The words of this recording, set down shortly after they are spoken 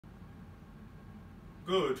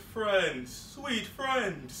good friends, sweet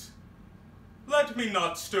friends, let me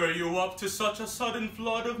not stir you up to such a sudden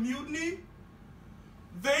flood of mutiny.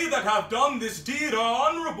 They that have done this deed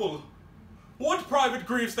are honorable. What private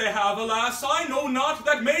griefs they have, alas, I know not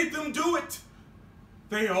that made them do it.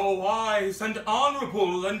 They are wise and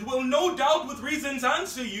honorable, and will no doubt with reasons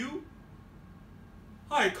answer you.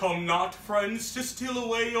 I come not, friends, to steal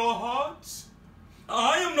away your hearts.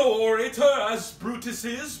 I am no orator, as Brutus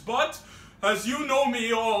is, but, as you know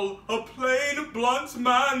me all, a plain, blunt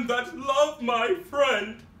man that love my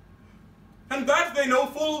friend. And that they know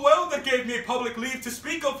full well that gave me public leave to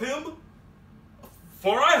speak of him.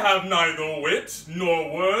 For I have neither wit,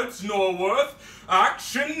 nor words, nor worth,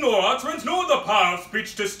 action, nor utterance, nor the power of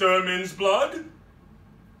speech to stir men's blood.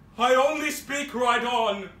 I only speak right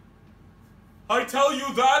on. I tell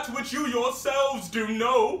you that which you yourselves do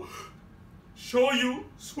know. Show you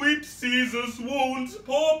sweet Caesar's wounds,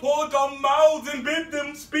 poor dumb mouths, and bid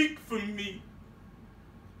them speak for me.